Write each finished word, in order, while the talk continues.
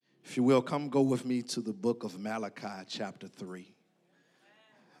If you will, come go with me to the book of Malachi, chapter 3.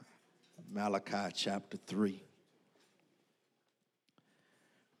 Malachi, chapter 3,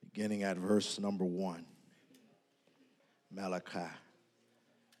 beginning at verse number 1. Malachi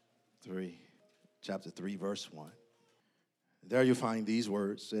 3, chapter 3, verse 1. There you find these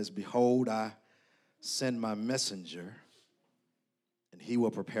words. It says, "Behold, I send my messenger, and he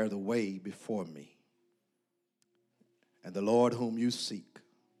will prepare the way before me. And the Lord whom you seek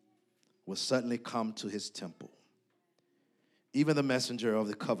will suddenly come to his temple, even the messenger of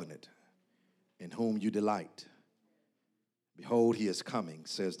the covenant in whom you delight. Behold, he is coming,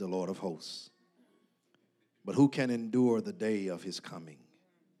 says the Lord of hosts. But who can endure the day of his coming?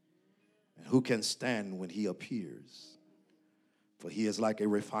 And who can stand when he appears? For he is like a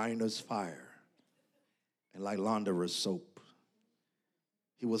refiner's fire and like launderer's soap.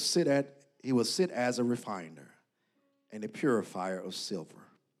 He will sit as a refiner and a purifier of silver.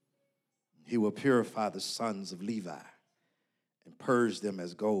 He will purify the sons of Levi and purge them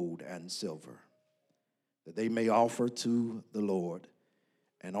as gold and silver, that they may offer to the Lord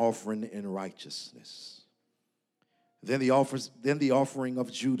an offering in righteousness. Then the offering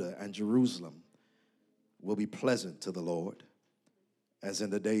of Judah and Jerusalem will be pleasant to the Lord, as in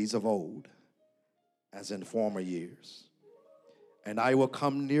the days of old, as in former years. And I will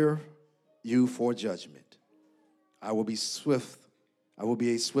come near you for judgment. I will be a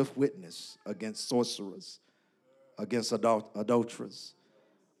swift witness against sorcerers, against adulterers,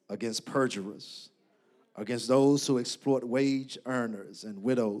 against perjurers, against those who exploit wage earners and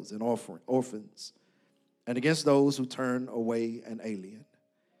widows and orphans, and against those who turn away an alien,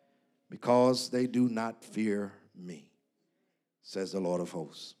 because they do not fear me, says the Lord of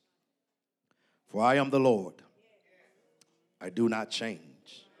hosts. For I am the Lord, I do not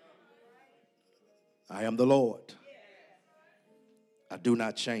change. I am the Lord, I do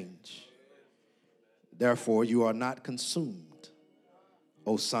not change. Therefore you are not consumed,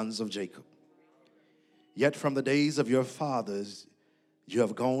 O sons of Jacob. Yet from the days of your fathers you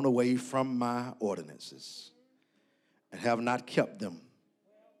have gone away from my ordinances and have not kept them.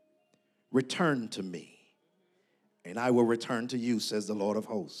 Return to me, and I will return to you, says the Lord of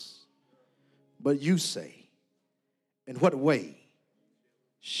hosts. But you say, in what way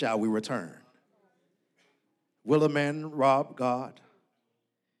shall we return? Will a man rob God?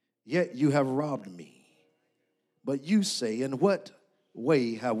 Yet you have robbed me. But you say, in what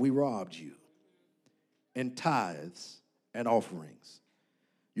way have we robbed you? In tithes and offerings.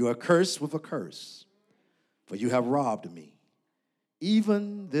 You are cursed with a curse, for you have robbed me,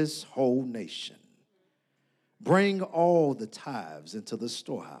 even this whole nation. Bring all the tithes into the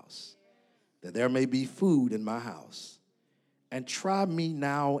storehouse, that there may be food in my house. And try me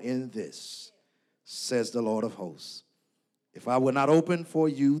now in this, says the Lord of hosts, if I will not open for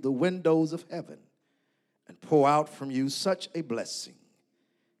you the windows of heaven and pour out from you such a blessing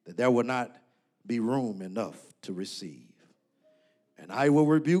that there will not be room enough to receive. And I will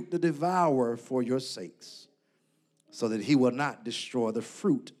rebuke the devourer for your sakes, so that he will not destroy the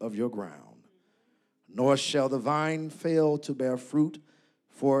fruit of your ground, nor shall the vine fail to bear fruit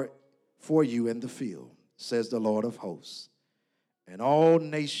for you in the field, says the Lord of hosts. And all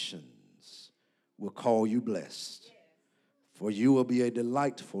nations will call you blessed, for you will be a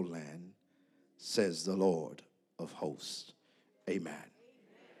delightful land, says the Lord of hosts. Amen.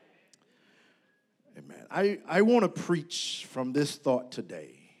 Amen. I want to preach from this thought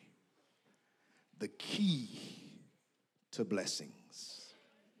today, the key to blessings.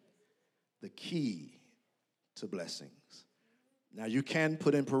 The key to blessings. Now you can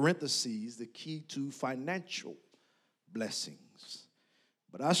put in parentheses the key to financial blessings.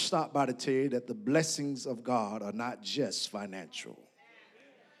 But I stopped by to tell you that the blessings of God are not just financial.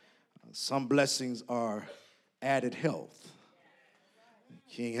 Some blessings are added health.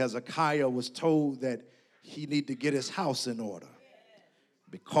 King Hezekiah was told that he needed to get his house in order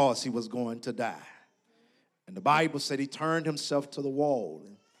because he was going to die. And the Bible said he turned himself to the wall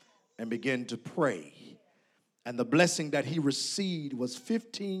and began to pray. And the blessing that he received was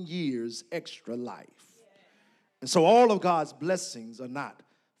 15 years extra life. And so all of God's blessings are not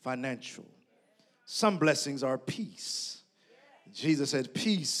financial. Some blessings are peace. Jesus said,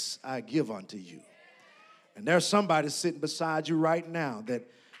 peace I give unto you. And there's somebody sitting beside you right now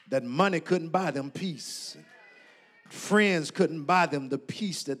that money couldn't buy them peace. Friends couldn't buy them the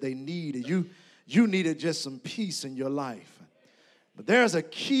peace that they needed. You needed just some peace in your life. But there's a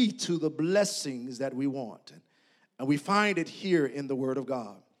key to the blessings that we want. And we find it here in the Word of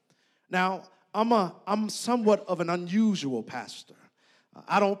God. Now, I'm somewhat of an unusual pastor.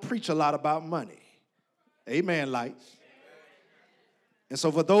 I don't preach a lot about money. Amen, lights. And so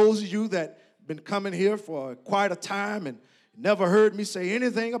for those of you that been coming here for quite a time and never heard me say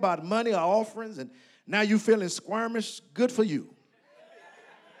anything about money or offerings, and now you feeling squirmish, good for you.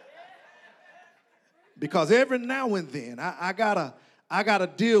 Because every now and then I gotta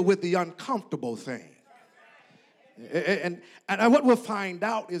deal with the uncomfortable thing. And what we'll find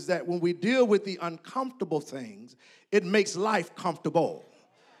out is that when we deal with the uncomfortable things, it makes life comfortable.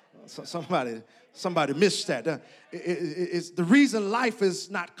 So somebody missed that. It's the reason life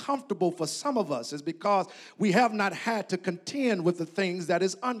is not comfortable for some of us is because we have not had to contend with the things that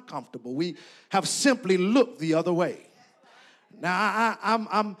is uncomfortable. We have simply looked the other way. Now,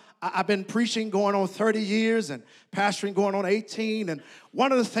 I've been preaching going on 30 years and pastoring going on 18. And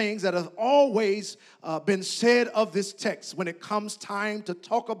one of the things that has always been said of this text when it comes time to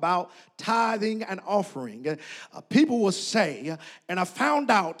talk about tithing and offering, people will say, and I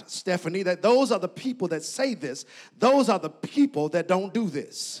found out, Stephanie, that those are the people that say this. Those are the people that don't do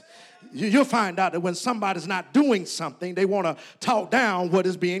this. You'll find out that when somebody's not doing something, they want to talk down what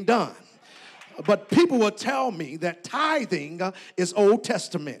is being done. But people will tell me that tithing is Old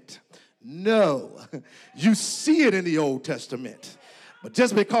Testament. No, you see it in the Old Testament. But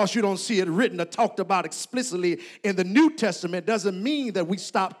just because you don't see it written or talked about explicitly in the New Testament doesn't mean that we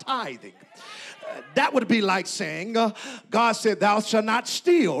stop tithing. That would be like saying, God said, thou shalt not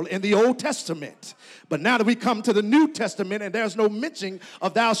steal in the Old Testament. But now that we come to the New Testament and there's no mention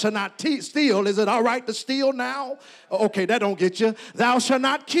of thou shalt not steal, is it all right to steal now? Okay, that don't get you. Thou shalt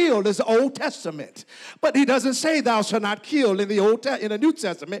not kill is the Old Testament. But he doesn't say thou shalt not kill in the New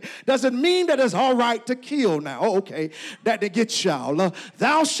Testament. Doesn't mean that it's all right to kill now. Okay, that gets y'all.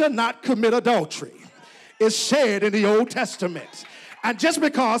 Thou shalt not commit adultery. It's said in the Old Testament. And just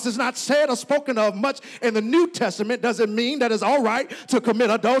because it's not said or spoken of much in the New Testament doesn't mean that it's all right to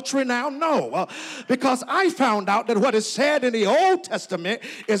commit adultery now. No, because I found out that what is said in the Old Testament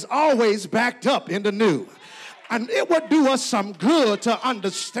is always backed up in the New. And it would do us some good to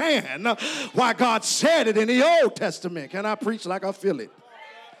understand why God said it in the Old Testament. Can I preach like I feel it?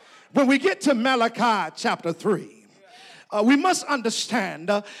 When we get to Malachi chapter 3, we must understand,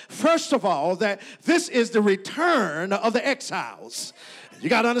 first of all, that this is the return of the exiles. You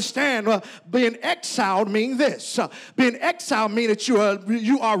got to understand, being exiled means this. Being exiled means that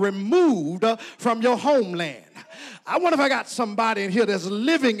you are removed from your homeland. I wonder if I got somebody in here that's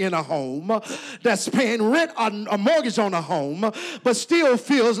living in a home, that's paying rent on a mortgage on a home, but still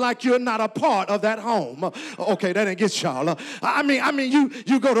feels like you're not a part of that home. Okay, that didn't get y'all. I mean,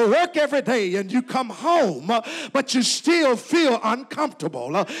 you go to work every day and you come home, but you still feel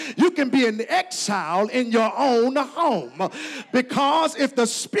uncomfortable. You can be an exile in your own home because if the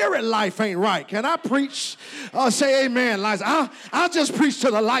spirit life ain't right, can I preach? Say amen, Liza. I'll just preach to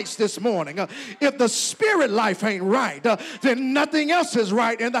the lights this morning. If the spirit life ain't right, then nothing else is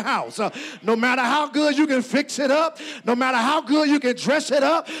right in the house. No matter how good you can fix it up, no matter how good you can dress it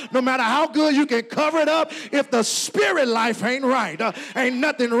up, no matter how good you can cover it up, if the spirit life ain't right, ain't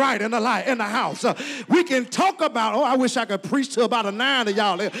nothing right in the house. We can talk about, I wish I could preach to about a 9 of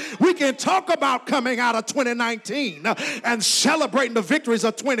y'all. We can talk about coming out of 2019 and celebrating the victories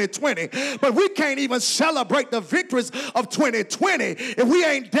of 2020, but we can't even celebrate the victories of 2020 if we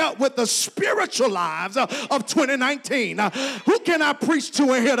ain't dealt with the spiritual lives of 2019. Who can I preach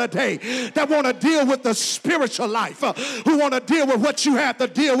to in here today that want to deal with the spiritual life? Who want to deal with what you have to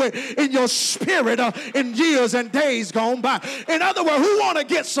deal with in your spirit in years and days gone by? In other words, who want to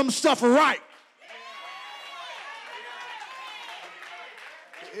get some stuff right?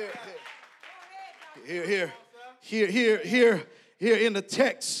 Here in the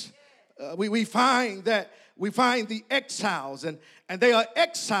text, we find the exiles, and they are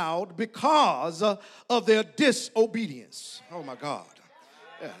exiled because of their disobedience. Oh my God.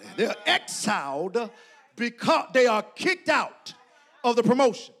 They're exiled because they are kicked out of the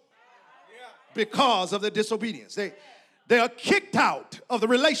promotion because of their disobedience. They are kicked out of the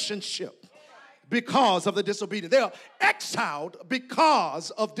relationship because of the disobedience. They are exiled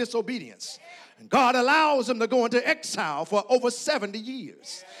because of disobedience. And God allows them to go into exile for over 70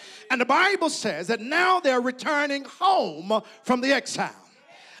 years. And the Bible says that now they're returning home from the exile.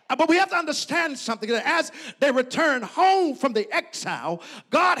 But we have to understand something, that as they return home from the exile,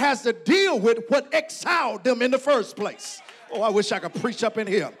 God has to deal with what exiled them in the first place. Oh, I wish I could preach up in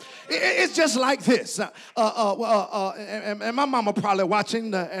here. It's just like this. And my mama probably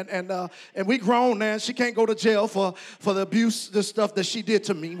watching, and we grown now. She can't go to jail for the abuse, the stuff that she did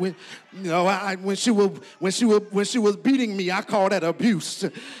to me. When she was beating me, I called that abuse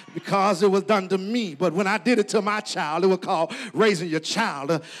because it was done to me. But when I did it to my child, it was called raising your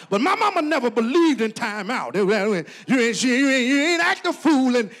child. But my mama never believed in time out. You ain't act a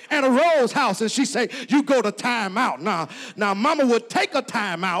fool in Anna Rose's house, and she say you go to time out. Now, mama would take a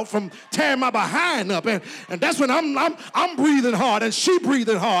time out from tearing my behind up, and that's when I'm breathing hard and she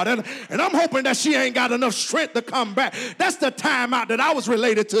breathing hard, and I'm hoping that she ain't got enough strength to come back. That's the time out that I was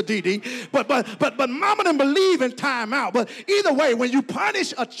related to Dee Dee. But mama didn't believe in time out. But either way, when you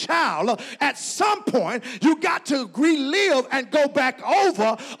punish a child, at some point you got to relive and go back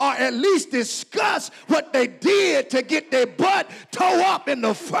over, or at least discuss what they did to get their butt towed up in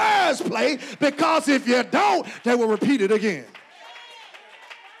the first place, because if you don't, they will repeat it again.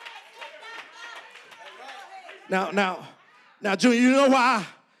 Now, Junior, you know why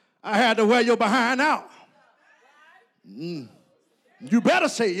I had to wear your behind out? You better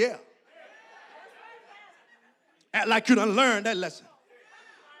say yeah. Act like you done learned that lesson.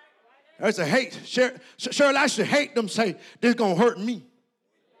 There's a hate. Cheryl, I should hate them say, this going to hurt me.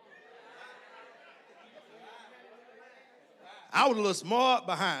 I was a little smart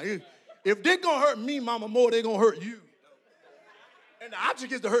behind. If they're going to hurt me, mama, more, they're going to hurt you. And the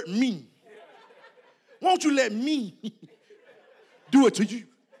object is to hurt me. Won't you let me do it to you?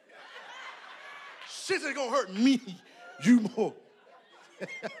 Since it's going to hurt me, you more.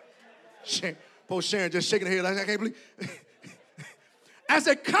 Poor Sharon just shaking her head like, I can't believe. As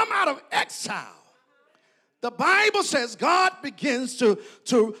they come out of exile, the Bible says God begins to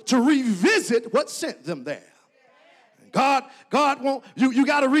revisit what sent them there. God won't, you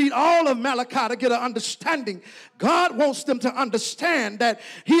got to read all of Malachi to get an understanding. God wants them to understand that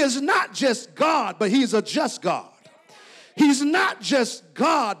he is not just God, but he's a just God. He's not just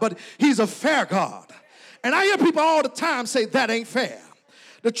God, but he's a fair God. And I hear people all the time say that ain't fair.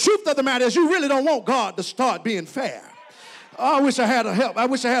 The truth of the matter is you really don't want God to start being fair. Oh, I wish I had a help. I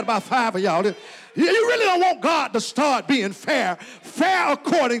wish I had about 5 of y'all. You really don't want God to start being fair. Fair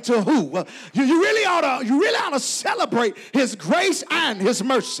according to who? You really ought to celebrate his grace and his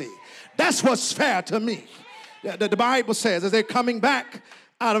mercy. That's what's fair to me. The Bible says as they're coming back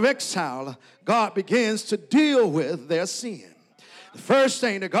out of exile, God begins to deal with their sin. The first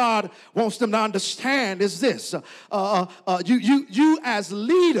thing that God wants them to understand is this. You as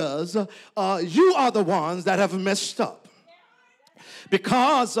leaders, you are the ones that have messed up.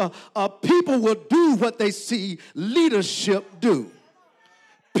 Because people will do what they see leadership do.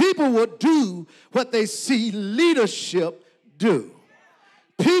 People will do what they see leadership do.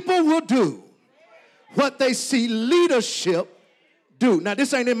 People will do what they see leadership do. Now,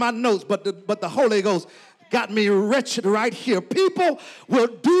 this ain't in my notes, but the Holy Ghost got me wretched right here. People will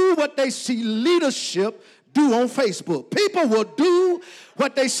do what they see leadership do on Facebook. People will do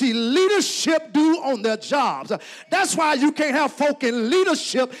what they see leadership do on their jobs. That's why you can't have folk in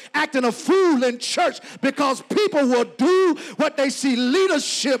leadership acting a fool in church, because people will do what they see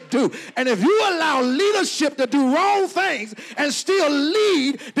leadership do. And if you allow leadership to do wrong things and still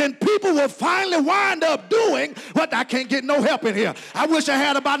lead, then people will finally wind up doing what I can't get no help in here. I wish I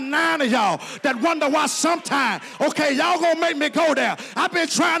had about 9 of y'all that wonder why sometime, okay, y'all gonna make me go there. I've been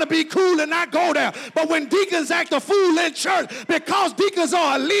trying to be cool and not go there. But when deacons act a fool in church, because deacons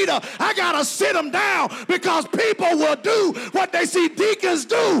are a leader, I gotta sit them down, because people will do what they see deacons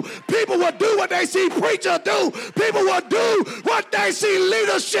do. People will do what they see preachers do. People will do what they see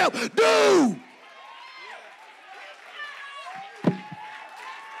leadership do.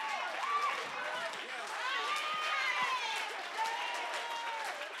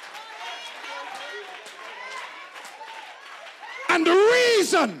 And the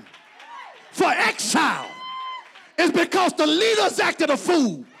reason for exile is because the leaders acted a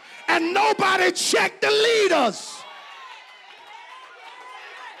fool and nobody checked the leaders.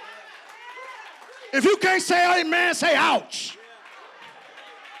 If you can't say amen, say ouch.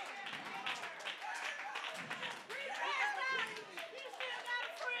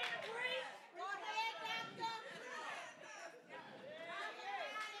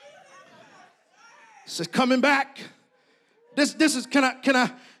 This is coming back. This is, can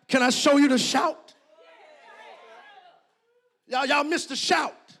I show you the shout? Y'all missed the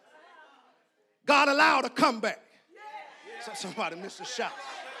shout. God allowed a comeback. Somebody missed the shout.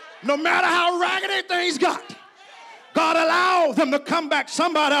 No matter how raggedy things got, God allowed them to come back.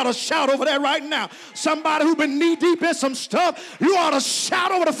 Somebody ought to shout over there right now. Somebody who's been knee deep in some stuff, you ought to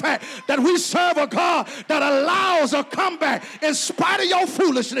shout over the fact that we serve a God that allows a comeback in spite of your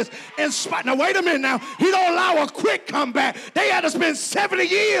foolishness. Now wait a minute now. He don't allow a quick comeback. They had to spend 70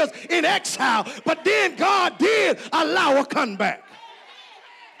 years in exile, but then God did allow a comeback.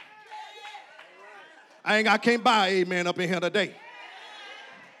 I can't buy an amen up in here today.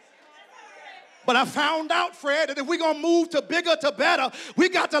 But I found out, Fred, that if we're going to move to bigger, to better, we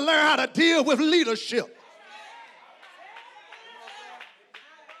got to learn how to deal with leadership.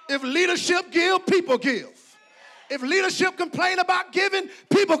 If leadership give, people give. If leadership complain about giving,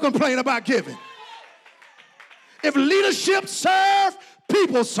 people complain about giving. If leadership serve,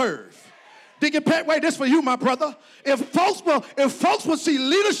 people serve. Deacon Petway, this for you, my brother. If folks will see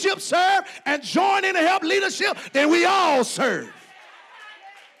leadership serve and join in to help leadership, then we all serve.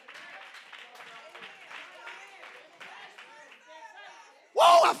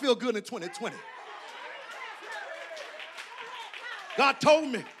 Whoa, I feel good in 2020. God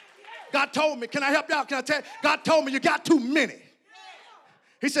told me, can I help you out? Can I tell you? God told me you got too many.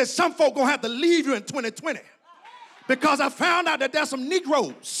 He said some folk gonna have to leave you in 2020 because I found out that there's some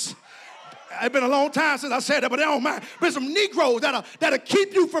Negroes. It's been a long time since I said that, but they don't mind. There's some Negroes that'll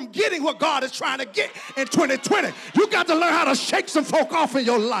keep you from getting what God is trying to get in 2020. You got to learn how to shake some folk off in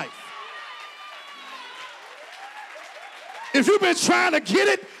your life. If you've been trying to get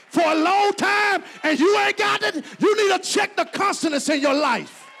it for a long time and you ain't got it, you need to check the consonants in your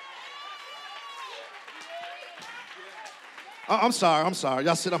life. I'm sorry.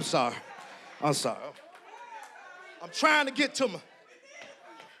 Y'all said I'm sorry. I'm trying to get to my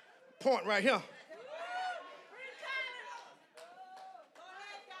point right here.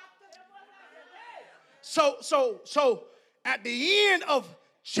 So at the end of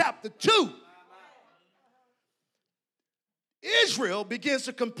chapter 2, Israel begins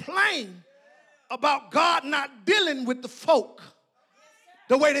to complain about God not dealing with the folk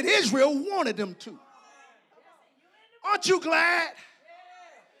the way that Israel wanted them to. Aren't you glad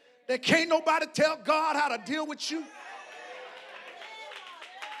that can't nobody tell God how to deal with you?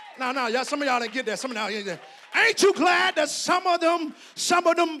 No, y'all, some of y'all didn't get that. Some of y'all didn't get that. Ain't you glad that some of them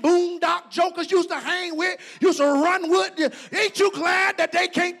boondock jokers used to hang with, used to run with you? Ain't you glad that they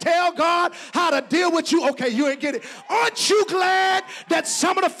can't tell God how to deal with you? Okay, you ain't get it. Aren't you glad that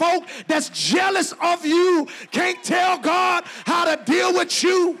some of the folk that's jealous of you can't tell God how to deal with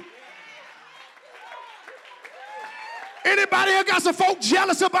you? Anybody here got some folk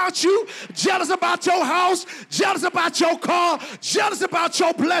jealous about you, jealous about your house, jealous about your car, jealous about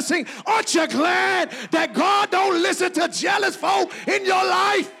your blessing? Aren't you glad that God don't listen to jealous folk in your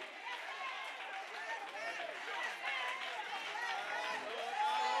life?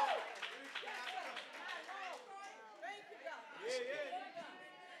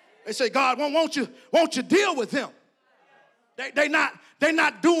 They say, God, won't you deal with them? They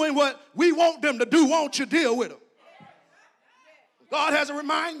not doing what we want them to do. Won't you deal with them? God has to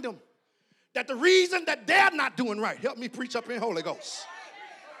remind them that the reason that they're not doing right, help me preach up in Holy Ghost,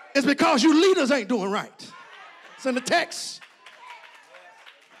 is because you leaders ain't doing right. It's in the text.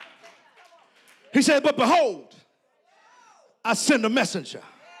 He said, but behold, I send a messenger.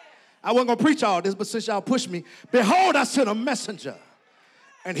 I wasn't going to preach all this, but since y'all pushed me, behold, I send a messenger,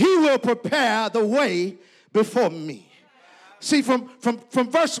 and he will prepare the way before me. See, from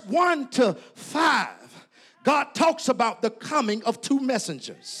verse 1 to 5, God talks about the coming of two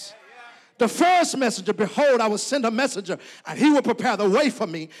messengers. The first messenger, behold, I will send a messenger, and he will prepare the way for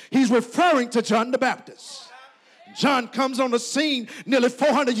me. He's referring to John the Baptist. John comes on the scene nearly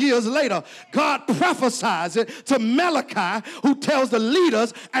 400 years later. God prophesies it to Malachi, who tells the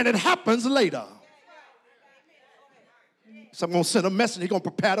leaders, and it happens later. So I'm going to send a messenger. He's going to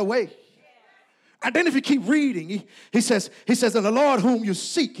prepare the way. And then if you keep reading, he says, and the Lord whom you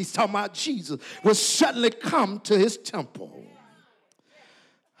seek, he's talking about Jesus, will suddenly come to his temple.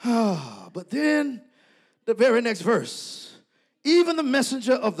 But then the very next verse, even the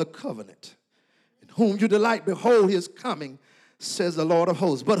messenger of the covenant, in whom you delight, behold, he is coming, says the Lord of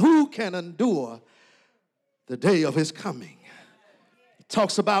hosts. But who can endure the day of his coming? He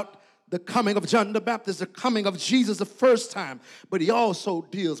talks about the coming of John the Baptist, the coming of Jesus the first time, but he also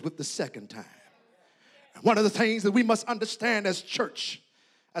deals with the second time. One of the things that we must understand as church,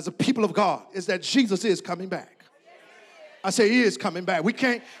 as a people of God, is that Jesus is coming back. I say he is coming back. We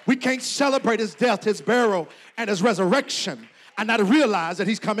can't celebrate his death, his burial, and his resurrection and not realize that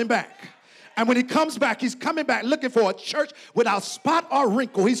he's coming back. And when he comes back, he's coming back looking for a church without spot or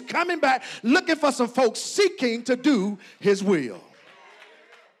wrinkle. He's coming back looking for some folks seeking to do his will.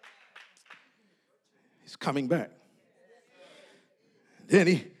 He's coming back. Then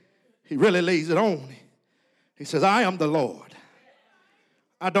he really lays it on. He says, I am the Lord.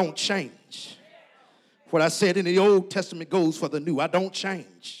 I don't change. What I said in the Old Testament goes for the New. I don't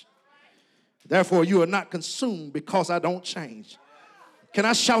change. Therefore, you are not consumed because I don't change. Can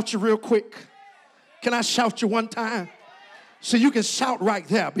I shout you real quick? Can I shout you one time? So you can shout right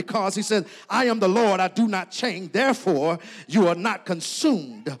there, because he says, I am the Lord, I do not change. Therefore, you are not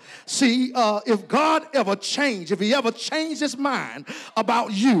consumed. See, if God ever changed, if he ever changed his mind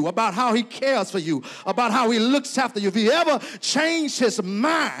about you, about how he cares for you, about how he looks after you, if he ever changed his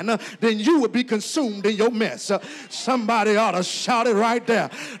mind, then you would be consumed in your mess. Somebody ought to shout it right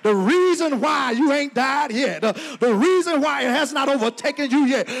there. The reason why you ain't died yet, the reason why it has not overtaken you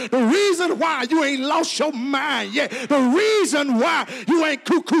yet, the reason why you ain't lost your mind yet, the reason why you ain't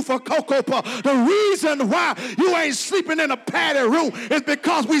cuckoo for Cocoa Puff, the reason why you ain't sleeping in a padded room is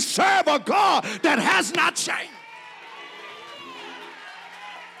because we serve a God that has not changed.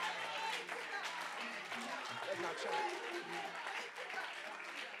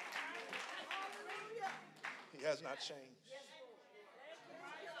 He has not changed.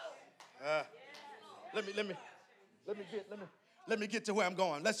 Let me get to where I'm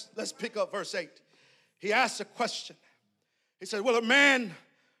going. Let's pick up verse 8. He asked a question. He said, will a man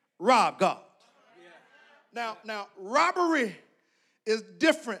rob God? Now, robbery is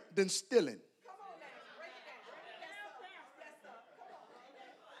different than stealing.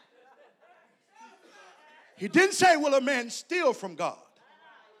 He didn't say, will a man steal from God?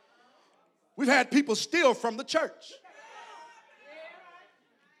 We've had people steal from the church.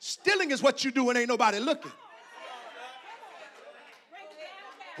 Stealing is what you do when ain't nobody looking.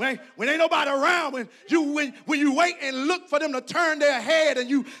 When ain't nobody around, when you wait and look for them to turn their head and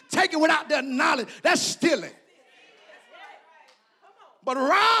you take it without their knowledge, that's stealing. But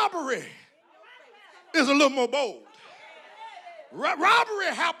robbery is a little more bold.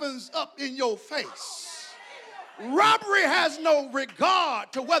 Robbery happens up in your face. Robbery has no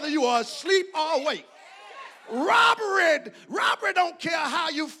regard to whether you are asleep or awake. Robbery don't care how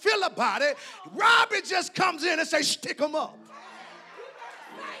you feel about it. Robbery just comes in and says, stick them up.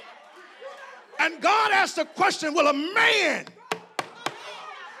 And God asked the question, will a man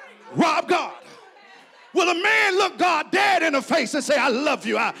rob God? Will a man look God dead in the face and say, I love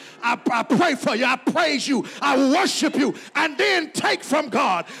you, I pray for you, I praise you, I worship you, and then take from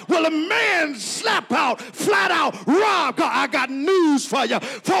God? Will a man slap out, flat out, rob God? I got news for you.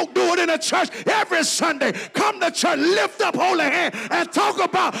 Folk do it in the church every Sunday. Come to church, lift up holy hand, and talk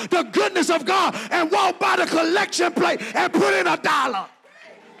about the goodness of God, and walk by the collection plate and put in $1.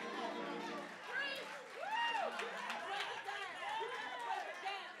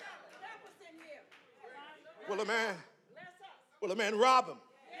 Will a man rob him?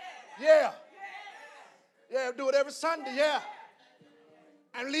 Yeah. Yeah, do it every Sunday, yeah.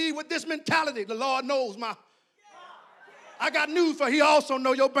 And leave with this mentality. The Lord knows I got news for you. He also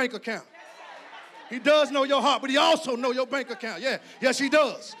know your bank account. He does know your heart, but he also know your bank account. Yeah, yes, he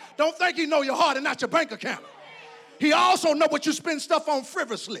does. Don't think he know your heart and not your bank account. He also know what you spend stuff on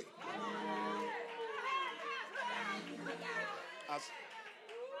frivolously.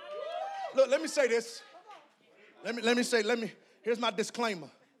 Look, let me say this. Here's my disclaimer.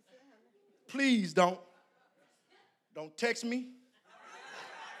 Please don't text me.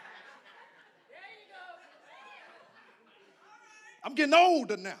 I'm getting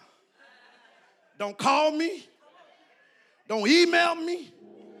older now. Don't call me. Don't email me.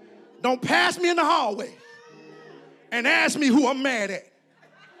 Don't pass me in the hallway and ask me who I'm mad at.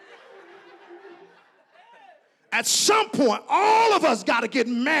 At some point, all of us got to get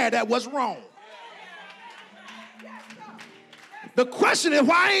mad at what's wrong. The question is,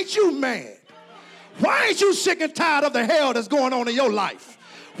 why ain't you mad? Why ain't you sick and tired of the hell that's going on in your life?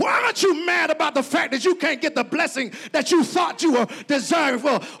 Why aren't you mad about the fact that you can't get the blessing that you thought you were deserving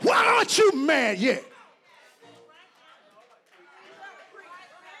for? Why aren't you mad yet?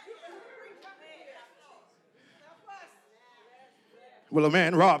 Will a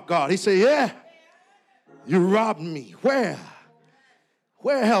man rob God? He said, yeah, you robbed me. Where?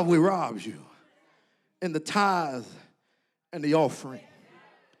 Where have we robbed you? In the tithe and the offering.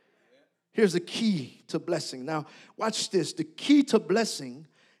 Here's the key to blessing. Now, watch this. The key to blessing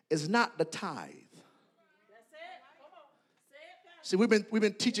is not the tithe. See, we've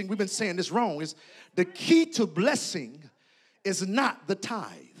been teaching, we've been saying this wrong. Is the key to blessing is not the tithe.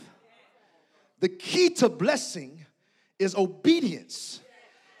 The key to blessing is obedience.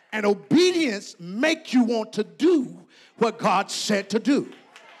 And obedience make you want to do what God said to do.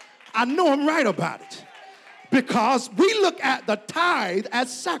 I know I'm right about it. Because we look at the tithe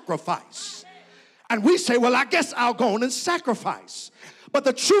as sacrifice. And we say, well, I guess I'll go on and sacrifice. But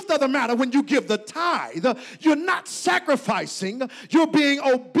the truth of the matter, when you give the tithe, you're not sacrificing, you're being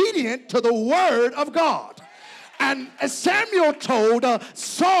obedient to the word of God. And Samuel told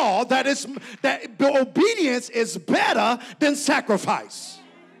Saul that the obedience is better than sacrifice.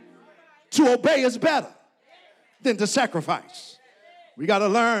 To obey is better than to sacrifice. We got to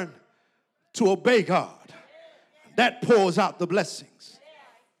learn to obey God. That pours out the blessings.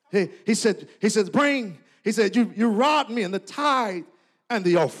 He said, you robbed me in the tithe and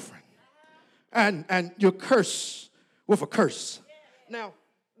the offering. And you curse with a curse. Now,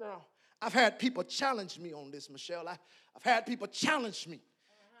 I've had people challenge me on this, Michelle. I've had people challenge me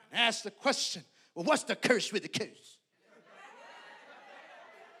and ask the question, well, what's the curse with the curse?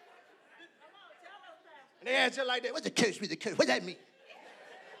 And they answer like that, what's the curse with the curse? What does that mean?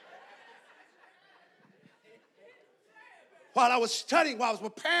 While I was studying, while I was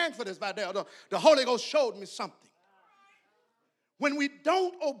preparing for this, the Holy Ghost showed me something. When we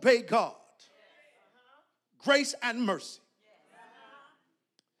don't obey God, grace and mercy,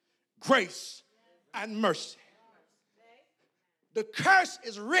 grace and mercy. The curse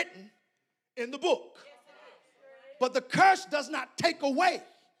is written in the book, but the curse does not take away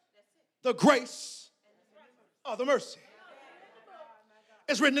the grace or the mercy.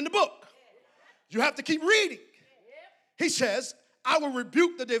 It's written in the book. You have to keep reading. He says, I will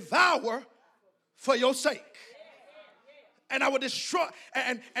rebuke the devourer for your sake. And I will destroy,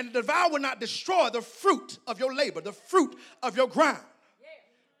 and the devourer will not destroy the fruit of your labor, the fruit of your ground.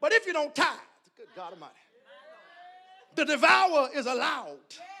 But if you don't tithe, good God Almighty, the devourer is allowed.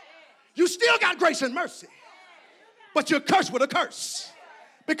 You still got grace and mercy, but you're cursed with a curse.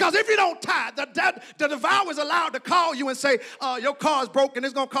 Because if you don't tithe, the devourer is allowed to call you and say, your car's broken,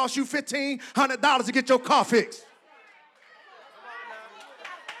 it's going to cost you $1,500 to get your car fixed.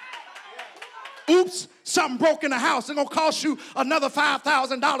 Oops, something broke in the house, it's going to cost you another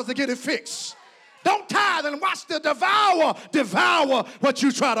 $5,000 to get it fixed. Don't tithe and watch the devourer devour what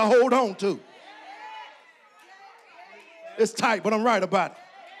you try to hold on to. It's tight, but I'm right about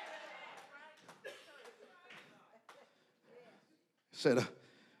it.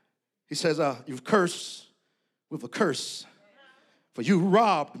 He says, you've cursed with a curse, for you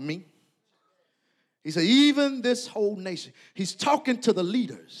robbed me. He said, even this whole nation. He's talking to the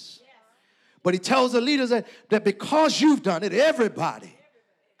leaders. But he tells the leaders that because you've done it, everybody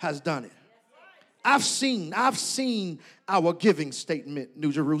has done it. I've seen our giving statement,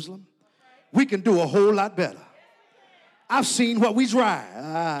 New Jerusalem. We can do a whole lot better. I've seen what we try.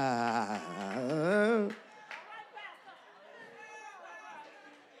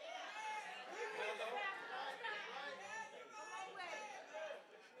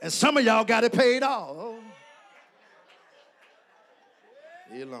 And some of y'all got it paid off. Oh.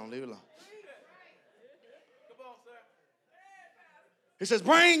 Leave it alone, leave it alone. He says,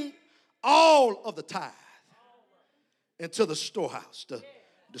 bring all of the tithe into the storehouse.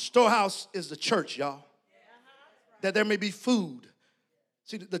 The storehouse is the church, y'all. That there may be food.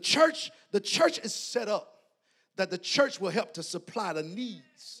 See, the church is set up that the church will help to supply the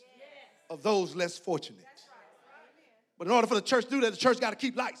needs of those less fortunate. But in order for the church to do that, the church got to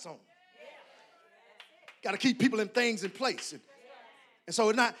keep lights on. Got to keep people and things in place. And so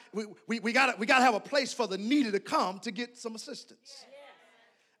we got to have a place for the needy to come to get some assistance.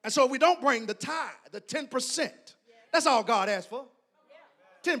 And so if we don't bring the tithe, the 10%, that's all God asks for.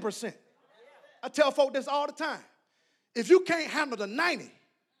 10%. I tell folk this all the time. If you can't handle the 90,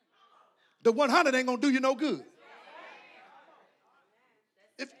 the 100 ain't going to do you no good.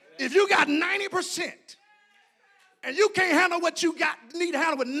 If you got 90% and you can't handle what you need to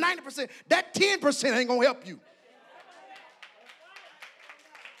handle with 90%, that 10% ain't going to help you.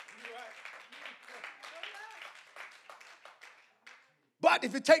 But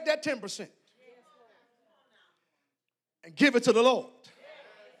if you take that 10% and give it to the Lord,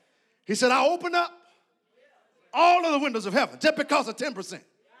 he said, I open up all of the windows of heaven just because of 10%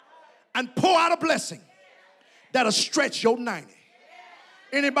 and pour out a blessing that'll stretch your 90.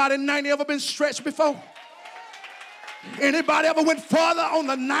 Anybody 90 ever been stretched before? Anybody ever went further on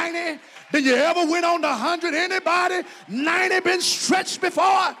the 90 than you ever went on the 100? Anybody 90 been stretched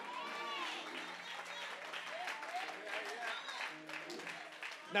before?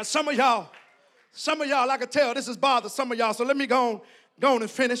 Now, some of y'all, I can tell this is bothering some of y'all, so let me go on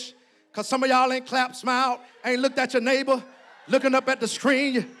and finish, because some of y'all ain't clapped, smiled, ain't looked at your neighbor, looking up at the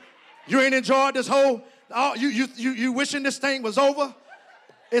screen. You ain't enjoyed this whole, you wishing this thing was over.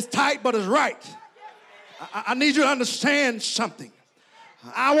 It's tight, but it's right. I need you to understand something.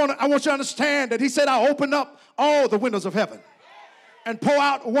 I want you to understand that he said, I'll open up all the windows of heaven and pour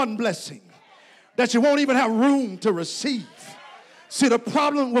out one blessing that you won't even have room to receive. See, the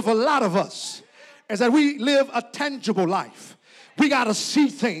problem with a lot of us is that we live a tangible life. We got to see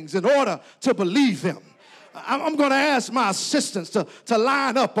things in order to believe them. I'm going to ask my assistants to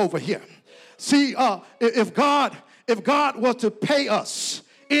line up over here. See, if God was to pay us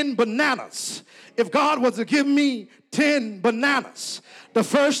in bananas, if God was to give me 10 bananas, the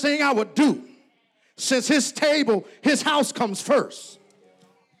first thing I would do, since his table, his house comes first,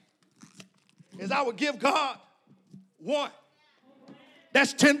 is I would give God one.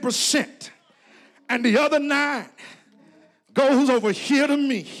 That's 10%. And the other 9 goes over here to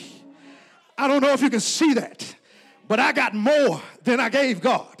me. I don't know if you can see that, but I got more than I gave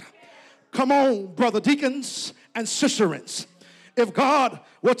God. Come on, brother deacons and sisterins. If God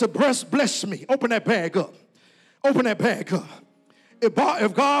were to bless me, open that bag up. Open that bag up.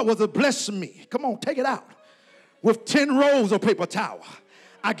 If God was to bless me, come on, take it out, with 10 rolls of paper towel,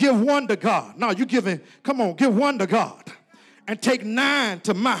 I give 1 to God. No, you giving, come on, give 1 to God and take 9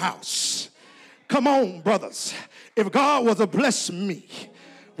 to my house. Come on, brothers. If God was to bless me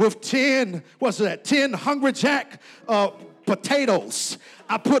with 10 Hungry Jack potatoes,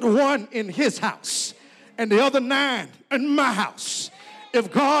 I put 1 in his house and the other 9 in my house.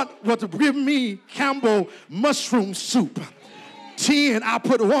 If God were to give me Campbell mushroom soup, 10, I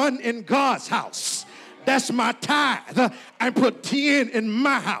put 1 in God's house. That's my tithe. I put 10 in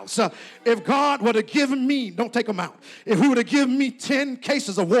my house. If God were to give me, don't take them out. If he were to give me 10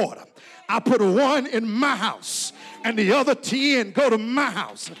 cases of water, I put 1 in my house and the other 10 go to my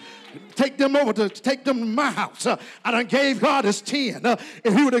house. Take them to my house. I done gave God his 10.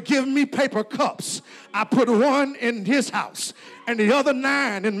 If he were to give me paper cups, I put 1 in his house and the other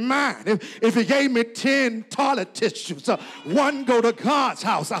 9 in mine. If he gave me 10 toilet tissues, 1 go to God's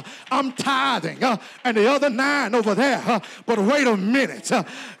house. I'm tithing, and the other 9 over there. But wait a minute.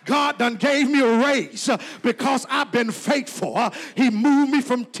 God done gave me a raise because I've been faithful. He moved me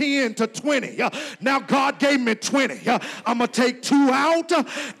from 10 to 20. Now God gave me 20. I'm going to take 2 out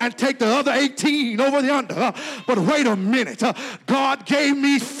and take the other 18 over the under. But wait a minute. God gave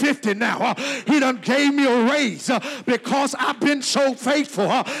me 50 now. He done gave me a raise because I've been so faithful.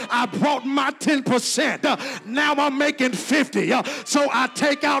 I brought my 10%. Now I'm making 50. So I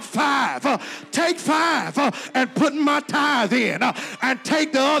take out 5. Take 5 and put my tithe in and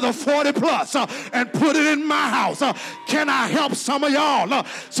take the other 40 plus and put it in my house. Can I help some of y'all?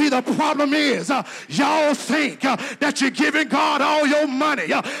 See, the problem is y'all think that you're giving God all your money,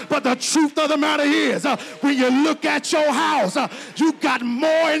 but the truth of the matter is when you look at your house, you got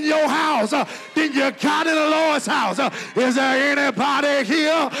more in your house than you got in the Lord's house. Is there anybody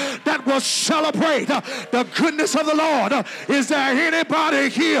here that will celebrate the goodness of the Lord? Is there anybody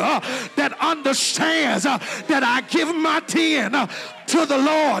here that understands that I give my 10 to the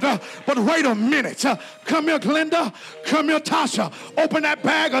Lord? But wait a minute. Come here, Glenda. Come here, Tasha. Open that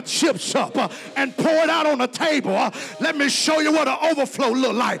bag of chips up and pour it out on the table. Let me show you what an overflow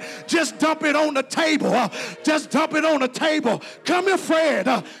look like. Just dump it on the table. Just dump it on the table. Come here,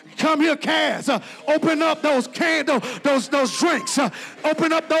 Fred. Come here, Kaz. Open up those candles, those drinks.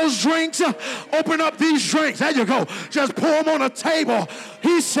 Open up those drinks. Open up these drinks. There you go. Just pour them on the table.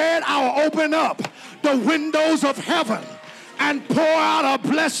 He said, I'll open up the windows of heaven and pour out a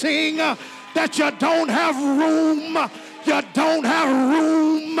blessing that you don't have room. You don't have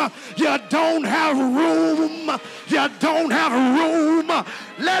room. You don't have room. You don't have room.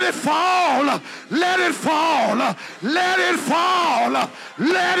 Let it fall. Let it fall. Let it fall.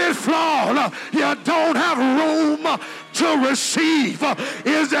 Let it fall. You don't have room to receive.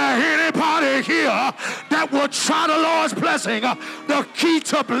 Is there anybody here that will try the Lord's blessing? The key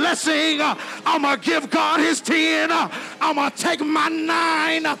to blessing, I'm going to give God his 10. I'm going to take my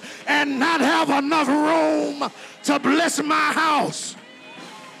 9 and not have enough room to bless my house.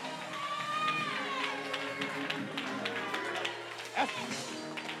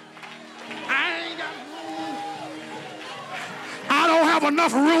 I don't have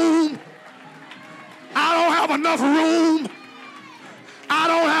enough room. I don't have enough room. I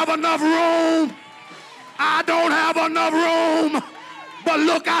don't have enough room. I don't have enough room. But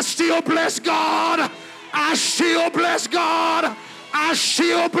look, I still bless God. I still bless God. I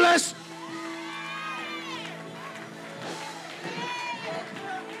still bless.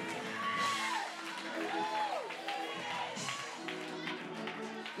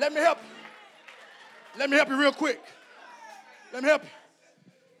 Let me help you. Let me help you real quick. Let me help you.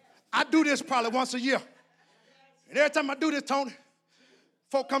 I do this probably once a year. And every time I do this, Tony,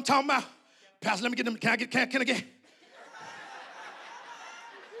 folk come talking about, Pastor, let me get them. Can I get?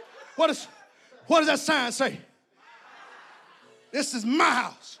 What does that sign say? This is my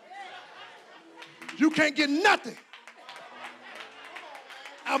house. You can't get nothing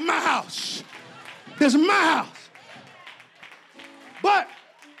of my house. This is my house. But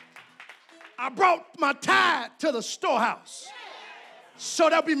I brought my tithe to the storehouse. So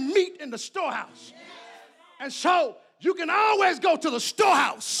there'll be meat in the storehouse. And so you can always go to the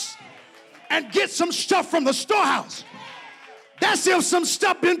storehouse and get some stuff from the storehouse. That's if some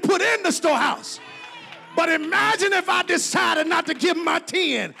stuff been put in the storehouse. But imagine if I decided not to give my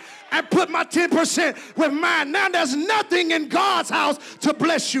 10 and put my 10% with mine. Now there's nothing in God's house to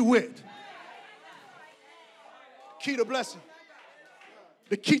bless you with. Key to blessing.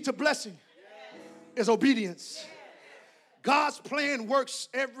 The key to blessing is obedience. God's plan works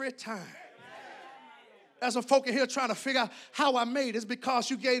every time. There's some folk in here trying to figure out how I made it. It's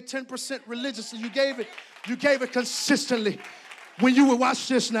because you gave 10% religiously. You gave it consistently. When you would watch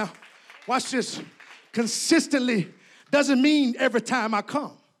this now, watch this. Consistently doesn't mean every time I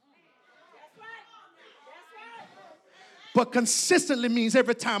come. But consistently means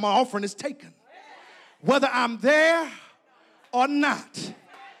every time our offering is taken. Whether I'm there or not.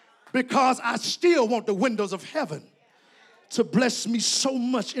 Because I still want the windows of heaven to bless me so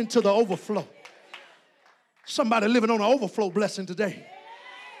much into the overflow. Somebody living on an overflow blessing today.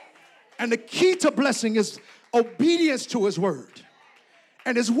 And the key to blessing is obedience to his word.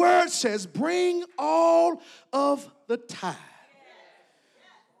 And his word says, bring all of the tithe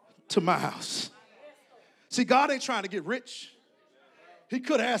to my house. See, God ain't trying to get rich. He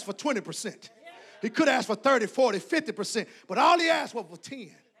could have asked for 20%. He could have asked for 30, 40, 50%. But all he asked was for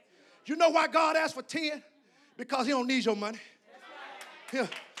 10. You know why God asked for 10? Because he don't need your money.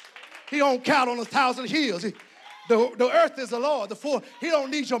 He don't count on 1,000 hills. The earth is the Lord. He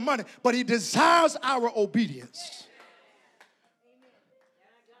don't need your money, but he desires our obedience.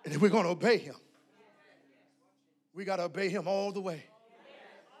 And if we're going to obey him, we got to obey him all the way.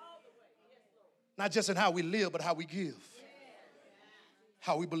 Not just in how we live, but how we give.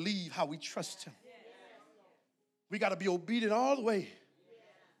 How we believe, how we trust him. We got to be obedient all the way,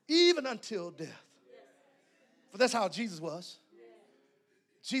 even until death. For that's how Jesus was.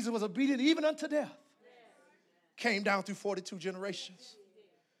 Jesus was obedient even unto death. Came down through 42 generations.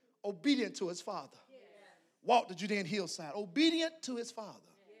 Obedient to his Father. Walked the Judean hillside. Obedient to his Father.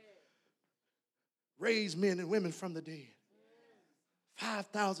 Raised men and women from the dead.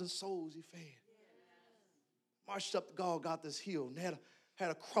 5,000 souls he fed. Marched up to Golgotha's hill and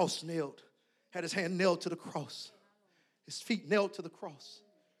had a cross nailed. Had his hand nailed to the cross. His feet nailed to the cross.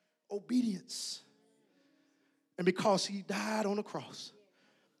 Obedience. And because he died on the cross,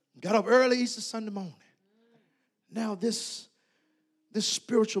 got up early Easter Sunday morning. Now this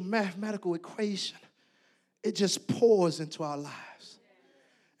spiritual mathematical equation, it just pours into our lives.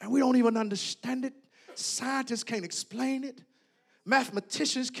 And we don't even understand it. Scientists can't explain it.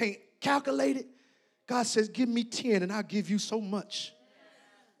 Mathematicians can't calculate it. God says, give me 10 and I'll give you so much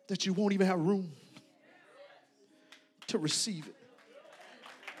that you won't even have room to receive it.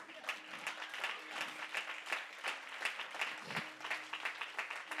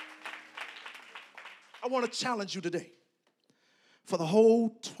 I want to challenge you today for the whole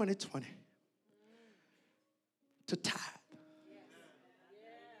 2020 to tithe,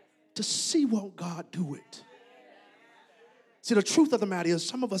 to see what God do it. See, the truth of the matter is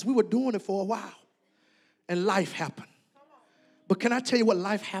some of us, we were doing it for a while and life happened. But can I tell you what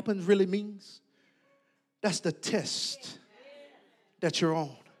life happens really means? That's the test that you're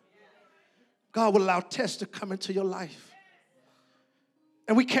on. God will allow tests to come into your life.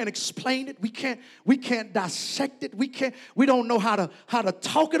 And we can't explain it. We can't dissect it. We don't know how to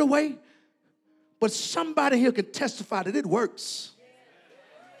talk it away. But somebody here can testify that it works.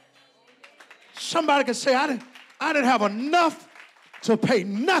 Somebody can say, I didn't have enough to pay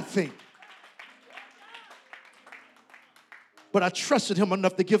nothing. But I trusted him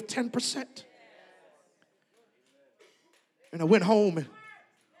enough to give 10%. And I went home and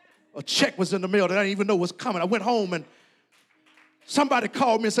a check was in the mail that I didn't even know was coming. I went home and somebody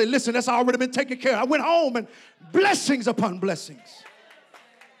called me and said, listen, that's already been taken care of. I went home and blessings upon blessings.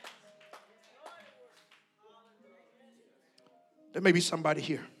 There may be somebody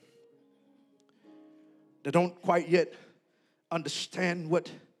here that don't quite yet understand what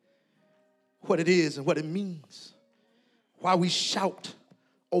it is and what it means. Why we shout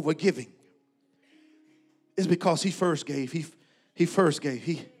over giving is because he first gave. He first gave.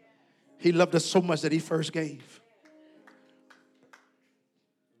 He loved us so much that he first gave.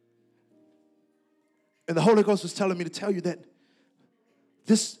 And the Holy Ghost was telling me to tell you that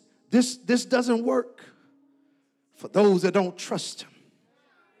this doesn't work for those that don't trust him.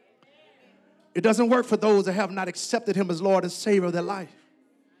 It doesn't work for those that have not accepted him as Lord and Savior of their life.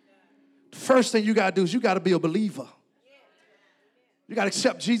 The first thing you got to do is you got to be a believer. You got to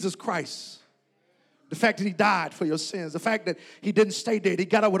accept Jesus Christ. The fact that he died for your sins. The fact that he didn't stay dead. He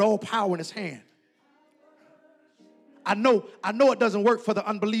got up with all power in his hand. I know it doesn't work for the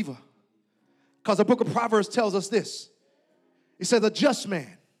unbeliever. Because the book of Proverbs tells us this. It says a just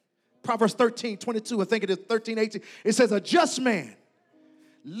man. Proverbs 13:22, I think it is 13:18. It says a just man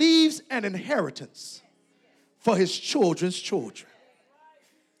leaves an inheritance for his children's children.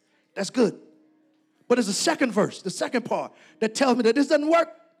 That's good. But there's a second verse, the second part, that tells me that this doesn't work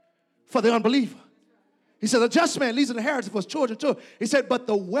for the unbeliever. He says, a just man leaves an inheritance for his children too. He said, but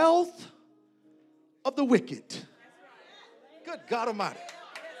the wealth of the wicked, good God Almighty,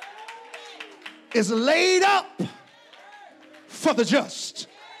 is laid up for the just.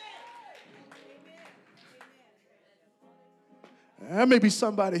 There may be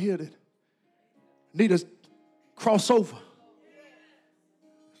somebody here that need to cross over.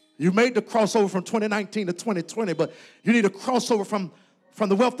 You made the crossover from 2019 to 2020, but you need to cross over from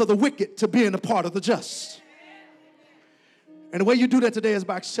the wealth of the wicked to being a part of the just. And the way you do that today is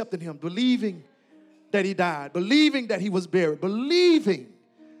by accepting him, believing that he died, believing that he was buried, believing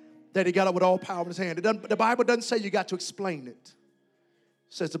that he got up with all power in his hand. The Bible doesn't say you got to explain it. It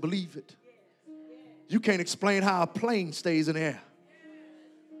says to believe it. You can't explain how a plane stays in the air,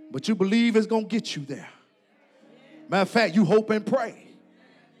 but you believe it's going to get you there. Matter of fact, you hope and pray.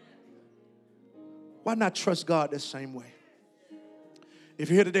 Why not trust God the same way? If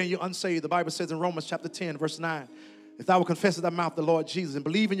you're here today and you're unsaved, the Bible says in Romans chapter 10, verse 9, if thou will confess with thy mouth the Lord Jesus and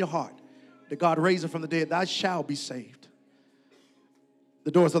believe in your heart that God raised him from the dead, thou shalt be saved.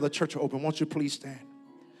 The doors of the church are open. Won't you please stand?